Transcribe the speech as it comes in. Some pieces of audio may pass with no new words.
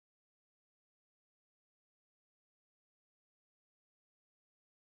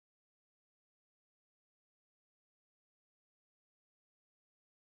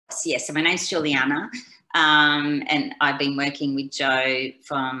course. Yes. So my name's Julianna, and I've been working with Joe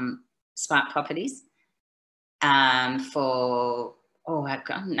from Smart Properties for, I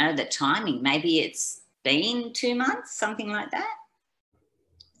don't know the timing. Maybe it's been 2 months, something like that.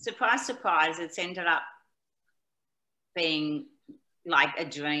 Surprise, surprise, it's ended up being like a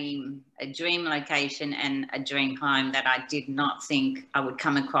dream location and a dream home that I did not think I would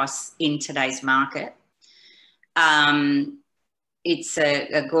come across in today's market. It's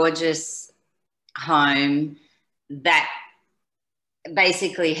a gorgeous home that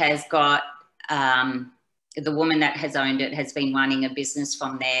basically has got, the woman that has owned it has been running a business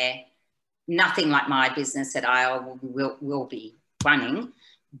from there. Nothing like my business that I will be running,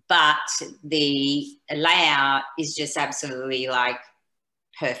 but the layout is just absolutely like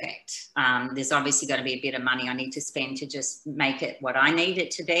perfect. There's obviously got to be a bit of money I need to spend to just make it what I need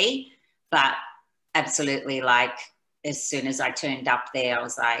it to be, but absolutely, like, as soon as I turned up there, I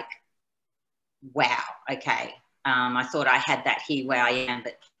was like, wow, okay. I thought I had that here where I am,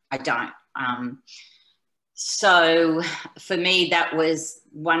 but I don't. So for me, that was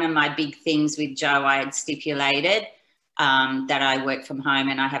one of my big things with Joe. I had stipulated that I work from home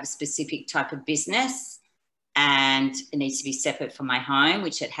and I have a specific type of business and it needs to be separate from my home,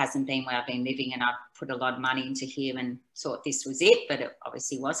 which it hasn't been where I've been living, and I've put a lot of money into here and thought this was it, but it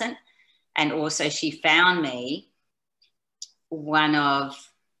obviously wasn't. And also she found me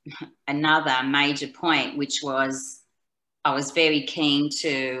another major point, which was I was very keen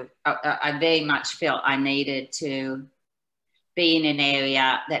to, I very much felt I needed to be in an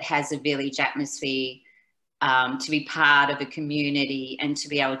area that has a village atmosphere, to be part of a community and to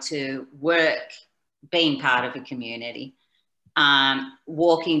be able to work being part of a community.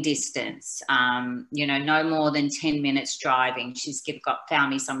 Walking distance, no more than 10 minutes driving. She's found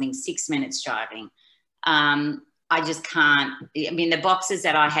me something 6 minutes driving. I just can't, the boxes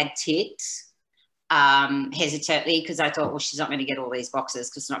that I had ticked, hesitantly, because I thought, well, she's not going to get all these boxes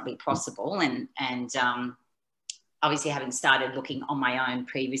because it's not really possible. And obviously having started looking on my own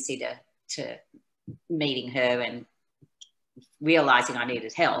previously to meeting her and realising I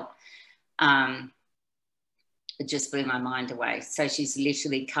needed help, it just blew my mind away. So she's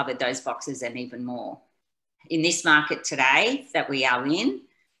literally covered those boxes and even more. In this market today that we are in,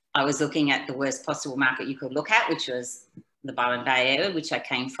 I was looking at the worst possible market you could look at, which was the Byron Bay area, which I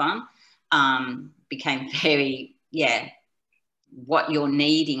came from. Became very, what you're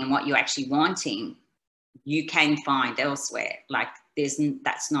needing and what you're actually wanting, you can find elsewhere. Like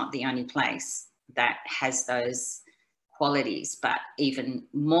that's not the only place that has those qualities, but even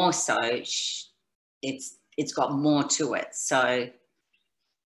more so, it's got more to it. So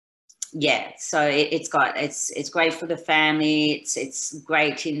yeah, so it's great for the family. It's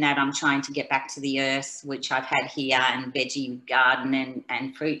great in that I'm trying to get back to the earth, which I've had here, and veggie garden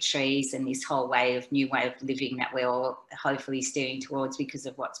and fruit trees and this whole new way of living that we're all hopefully steering towards because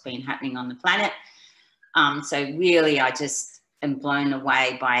of what's been happening on the planet. So really, I just am blown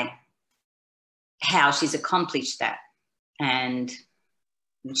away by how she's accomplished that. And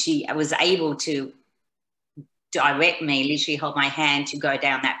she was able to direct me, literally hold my hand to go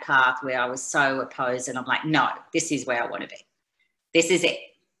down that path where I was so opposed. And I'm like, no, this is where I want to be. This is it.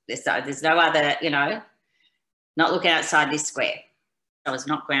 There's no other, not looking outside this square. I was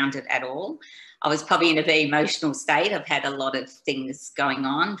not grounded at all. I was probably in a very emotional state. I've had a lot of things going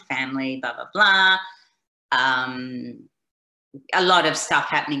on, family, blah, blah, blah. A lot of stuff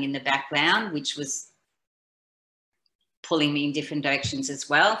happening in the background, which was pulling me in different directions as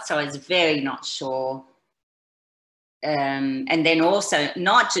well. So I was very not sure. And then also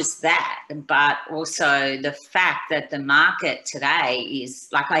not just that, but also the fact that the market today is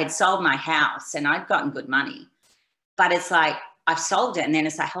like, I had sold my house and I'd gotten good money, but it's like I've sold it and then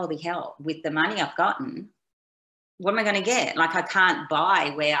it's like, holy hell, with the money I've gotten, what am I going to get? Like I can't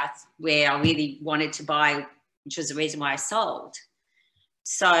buy where I really wanted to buy, which was the reason why I sold.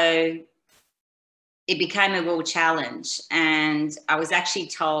 So it became a real challenge. And I was actually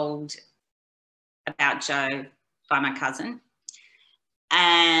told about Joe by my cousin,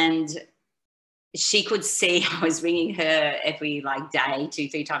 and she could see I was ringing her every day,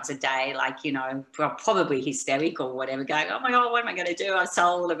 2-3 times a day, probably hysterical or whatever, going, oh my God, what am I going to do? I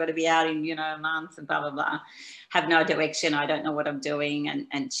sold, I've got to be out in, a month and blah, blah, blah. Have no direction. I don't know what I'm doing.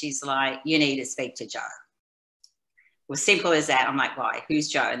 And she's like, you need to speak to Joe. Well, simple as that. I'm like, why? Who's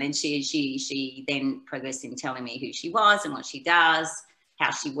Joe? And then she then progressed in telling me who she was and what she does,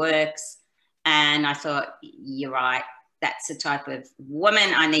 how she works. And I thought, you're right. That's the type of woman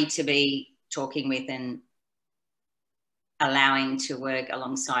I need to be talking with and allowing to work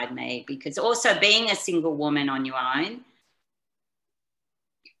alongside me. Because also being a single woman on your own,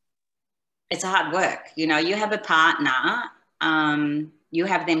 it's a hard work. You know, you have a partner, you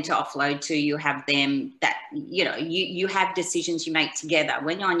have them to offload to, you have them that, you know, you have decisions you make together.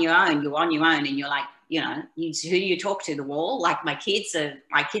 When you're on your own, and you're like, you know, who do you talk to? The wall? Like my kids are,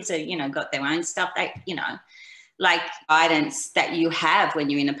 you know, got their own stuff. They, you know, like guidance that you have when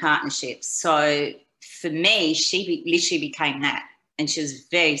you're in a partnership. So for me, she literally became that. And she was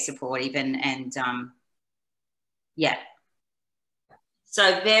very supportive and yeah.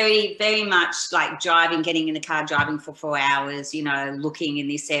 So very, very much like driving, getting in the car, driving for 4 hours, you know, looking in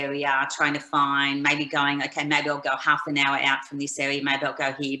this area, trying to find, maybe going, okay, maybe I'll go half an hour out from this area, maybe I'll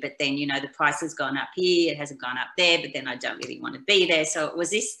go here, but then, you know, the price has gone up here, it hasn't gone up there, but then I don't really want to be there. So it was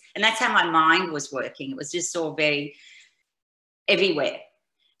this, and that's how my mind was working. It was just all very everywhere.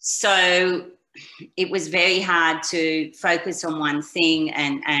 So it was very hard to focus on one thing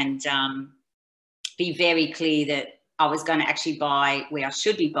and be very clear that I was going to actually buy where I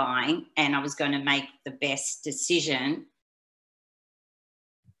should be buying, and I was going to make the best decision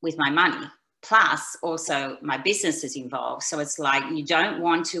with my money. Plus, also my business is involved. So it's like you don't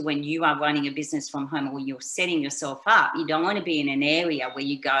want to, when you are running a business from home or you're setting yourself up, you don't want to be in an area where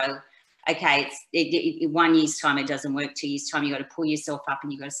you go, okay, 1 year's time it doesn't work, 2 years' time you got to pull yourself up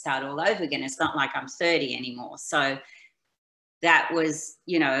and you got to start all over again. It's not like I'm 30 anymore. So that was,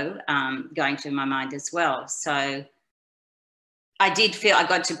 you know, going through my mind as well. So I did feel, I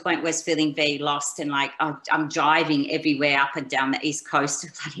got to a point where I was feeling very lost and like I'm driving everywhere up and down the east coast of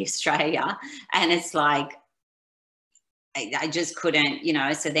bloody Australia. And it's like, I just couldn't, you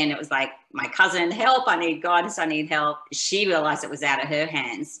know. So then it was like, my cousin, help, I need guidance, I need help. She realised it was out of her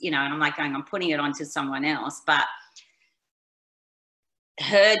hands, you know, and I'm like going, I'm putting it onto someone else. But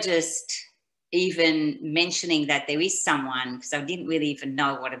her just even mentioning that there is someone, because I didn't really even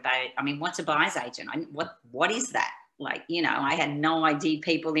know what about it. I mean, what's a buyer's agent? What is that? Like, you know, I had no idea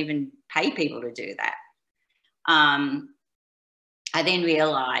people even pay people to do that. I then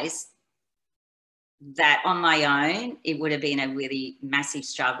realised that on my own, it would have been a really massive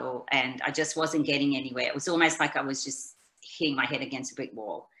struggle and I just wasn't getting anywhere. It was almost like I was just hitting my head against a brick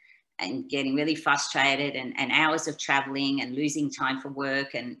wall and getting really frustrated and hours of travelling and losing time for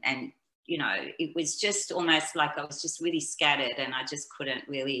work. And, you know, it was just almost like I was just really scattered and I just couldn't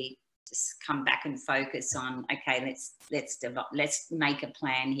really just come back and focus on, okay, let's make a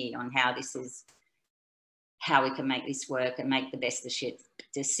plan here on how we can make this work and make the best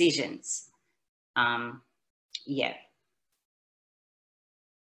decisions. Yeah.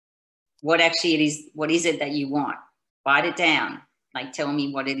 What is it that you want? Write it down. Like, tell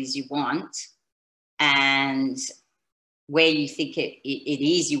me what it is you want and where you think it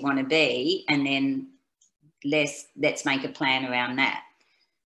is you want to be, and then let's make a plan around that.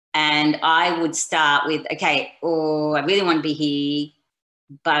 And I would start with, okay, I really want to be here,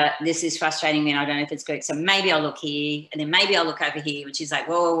 but this is frustrating me and I don't know if it's good. So maybe I'll look here and then maybe I'll look over here, which is like,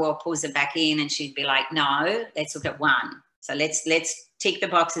 whoa, pulls it back in. And she'd be like, no, let's look at one. So let's tick the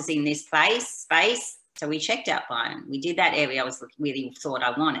boxes in this space. So we checked out one. We did that area I really thought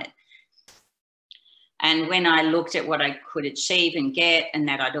I wanted. And when I looked at what I could achieve and get, and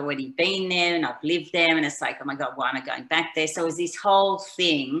that I'd already been there and I've lived there, and it's like, oh my God, why am I going back there? So it was this whole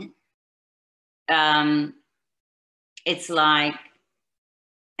thing. It's like,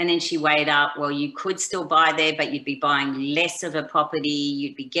 and then she weighed up, well, you could still buy there, but you'd be buying less of a property.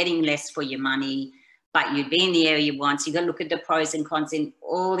 You'd be getting less for your money, but you'd be in the area you want. So you've got to look at the pros and cons in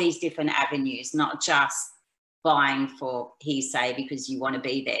all these different avenues, not just buying for hearsay because you want to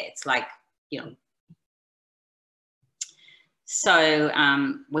be there. It's like, you know. So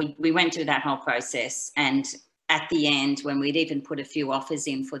we went through that whole process, and at the end, when we'd even put a few offers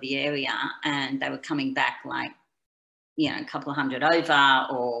in for the area and they were coming back like, you know, a couple of hundred over,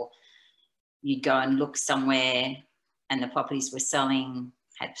 or you'd go and look somewhere and the properties were selling,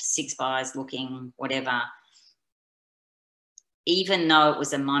 had 6 buyers looking, whatever. Even though it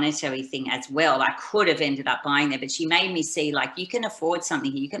was a monetary thing as well, I could have ended up buying there, but she made me see, like, you can afford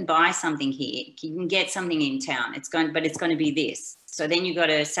something here, you can buy something here, you can get something in town, but it's going to be this. So then you've got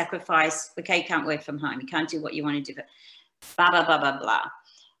to sacrifice, okay, you can't work from home, you can't do what you want to do, blah, blah, blah, blah, blah.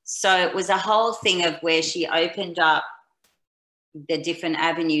 So it was a whole thing of where she opened up the different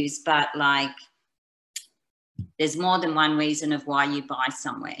avenues, but like, there's more than one reason of why you buy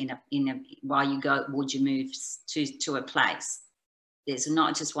somewhere why you go, would you move to a place. There's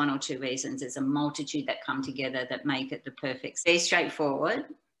not just one or two reasons. There's a multitude that come together that make it the perfect. Very straightforward.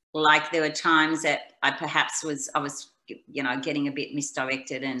 Like, there were times that I was, you know, getting a bit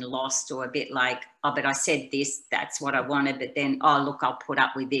misdirected and lost, or a bit like, oh, but I said this, that's what I wanted. But then, oh, look, I'll put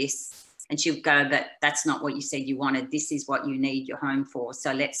up with this. And she would go, but that's not what you said you wanted. This is what you need your home for.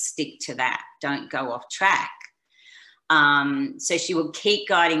 So let's stick to that. Don't go off track. So she will keep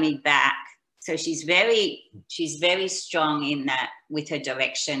guiding me back. So she's very strong in that, with her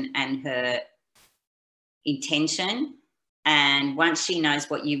direction and her intention. And once she knows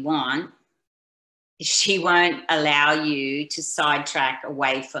what you want, she won't allow you to sidetrack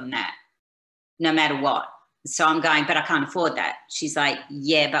away from that, no matter what. So I'm going, but I can't afford that. She's like,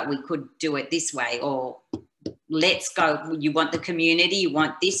 yeah, but we could do it this way. Or let's go. You want the community, you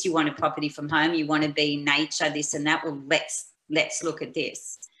want this, you want a property from home, you want to be in nature, this and that. Well, let's look at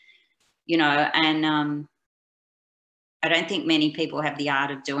this, you know. And I don't think many people have the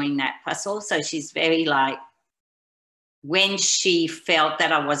art of doing that. Plus also she's very like, when she felt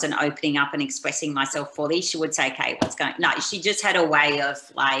that I wasn't opening up and expressing myself fully, she would say, okay, what's going on? No, she just had a way of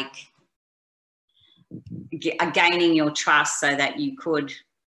like gaining your trust so that you could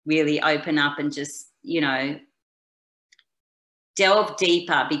really open up and just, you know, delve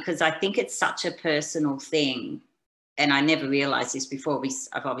deeper, because I think it's such a personal thing. And I never realized this before.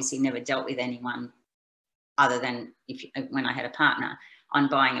 I've obviously never dealt with anyone other than when I had a partner on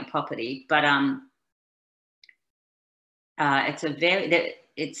buying a property. But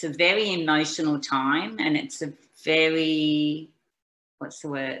it's a very emotional time, and it's a very, what's the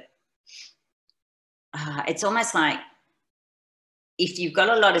word? It's almost like if you've got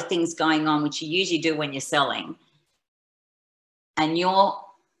a lot of things going on, which you usually do when you're selling, and you're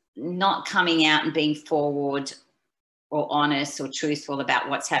not coming out and being forward or honest or truthful about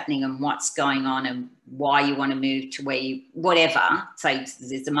what's happening and what's going on and why you want to move to where you, whatever. So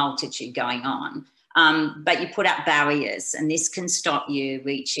there's a multitude going on. But you put up barriers, and this can stop you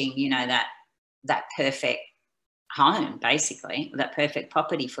reaching, you know, that perfect home, basically, that perfect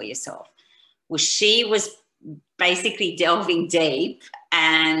property for yourself. Well, she was basically delving deep,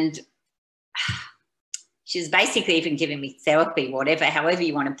 and she was basically even giving me therapy, whatever, however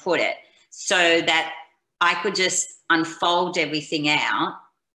you want to put it, so that I could just unfold everything out,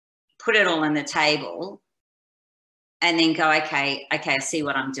 put it all on the table, and then go, okay, I see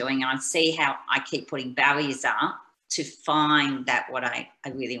what I'm doing. And I see how I keep putting barriers up to find that what I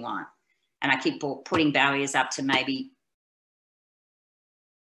really want. And I keep putting barriers up to maybe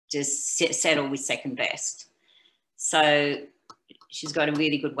just settle with second best. So she's got a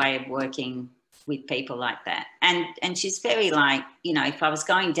really good way of working with people like that. And she's very like, you know, if I was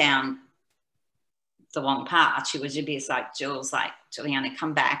going down the wrong path, she would be like, Julianna,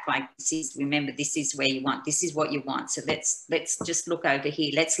 come back. Like, remember, this is where you want, this is what you want. So let's just look over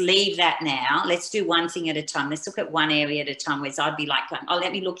here. Let's leave that now. Let's do one thing at a time. Let's look at one area at a time. Whereas I'd be like, oh,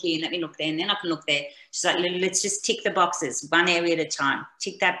 let me look here, let me look there, and then I can look there. She's like, let's just tick the boxes, one area at a time.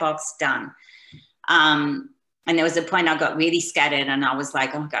 Tick that box, done. And there was a point I got really scattered, and I was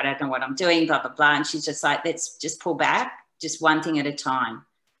like, oh God, I don't know what I'm doing, blah, blah, blah. And she's just like, let's just pull back, just one thing at a time.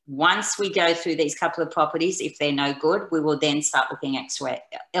 Once we go through these couple of properties, if they're no good, we will then start looking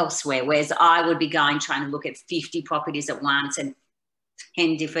elsewhere. Whereas I would be trying to look at 50 properties at once and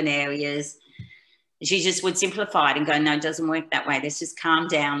 10 different areas. She just would simplify it and go, no, it doesn't work that way. Let's just calm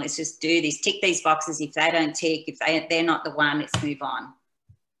down. Let's just do this. Tick these boxes. If they don't tick, if they're not the one, let's move on.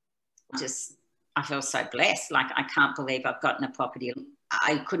 I feel so blessed. Like, I can't believe I've gotten a property.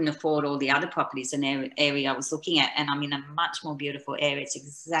 I couldn't afford all the other properties in the area I was looking at, and I'm in a much more beautiful area. It's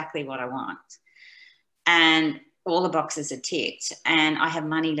exactly what I want. And all the boxes are ticked, and I have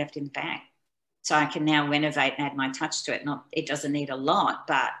money left in the bank. So I can now renovate and add my touch to it. It doesn't need a lot,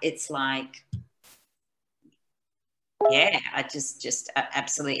 but it's like, yeah, I just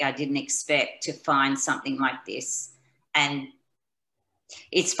absolutely, I didn't expect to find something like this. And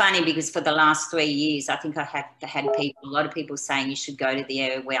it's funny because for the last 3 years, I think I have had a lot of people saying you should go to the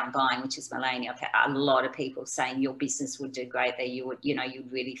area where I'm buying, which is Melania. I've had a lot of people saying your business would do great there. You would, you know, you'd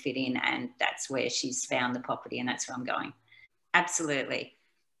really fit in, and that's where she's found the property, and that's where I'm going. Absolutely.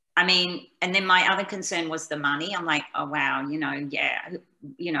 I mean, and then my other concern was the money. I'm like, oh, wow, you know, yeah,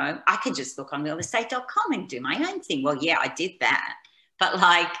 you know, I could just look on realestate.com and do my own thing. Well, yeah, I did that. But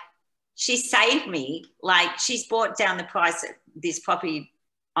like, she saved me, like, she's brought down the price of this property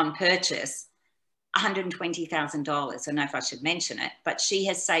on purchase $120,000. I don't know if I should mention it, but she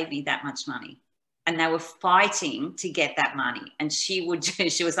has saved me that much money. And they were fighting to get that money. And she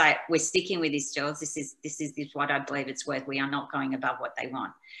was like, we're sticking with this, Jules. This is what I believe it's worth. We are not going above what they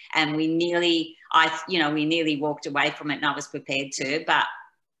want. And we nearly walked away from it, and I was prepared to, but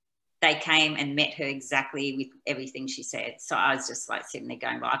they came and met her exactly with everything she said. So I was just like sitting there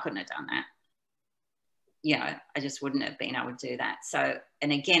going, well, I couldn't have done that. You know, I just wouldn't have been able to do that. So,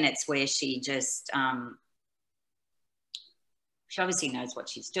 and again, it's where she just She obviously knows what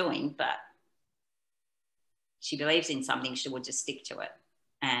she's doing, but she believes in something, she would just stick to it.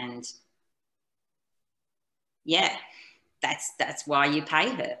 And yeah, that's why you pay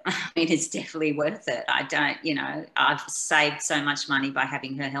her. I mean, it's definitely worth it. I don't, you know, I've saved so much money by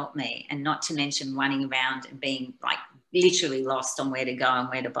having her help me, and not to mention running around and being like literally lost on where to go and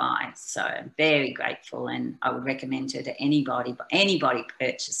where to buy. So I'm very grateful, and I would recommend her to anybody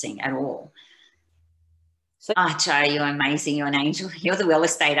purchasing at all. So, Jo, you're amazing. You're an angel. You're the real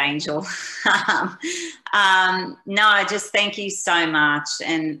estate angel. No, just thank you so much.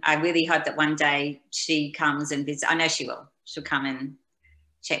 And I really hope that one day she comes and visits. I know she will. She'll come and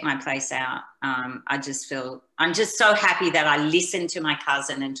check my place out. I just feel, I'm just so happy that I listened to my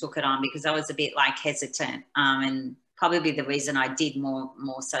cousin and took it on, because I was a bit like hesitant. And probably the reason I did more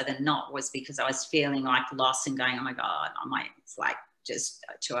so than not was because I was feeling like lost and going, oh my God, it's like just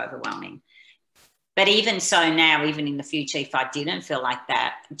too overwhelming. But even so now, even in the future, if I didn't feel like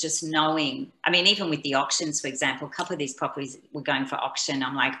that, just knowing, I mean, even with the auctions, for example, a couple of these properties were going for auction.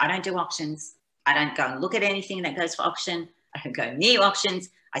 I'm like, I don't do auctions. I don't go and look at anything that goes for auction. I don't go near auctions.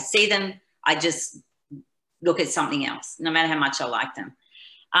 I see them. I just look at something else, no matter how much I like them.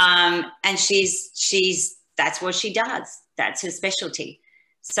 And that's what she does. That's her specialty.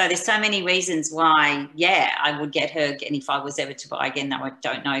 So there's so many reasons why, yeah, I would get her. And if I was ever to buy again, though I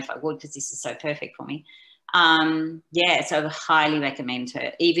don't know if I would, because this is so perfect for me. Yeah, so I would highly recommend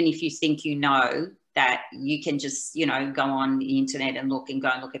her. Even if you think you know that, you can just, you know, go on the internet and go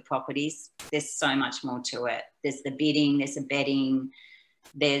and look at properties. There's so much more to it. There's the bidding, there's the betting,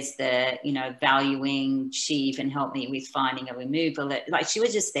 there's the, you know, valuing. She even helped me with finding a removal. Like, she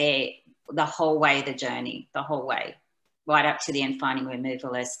was just there the whole way, the journey, the whole way, right up to the end, finding a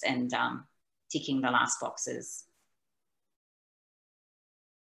removalist and ticking the last boxes.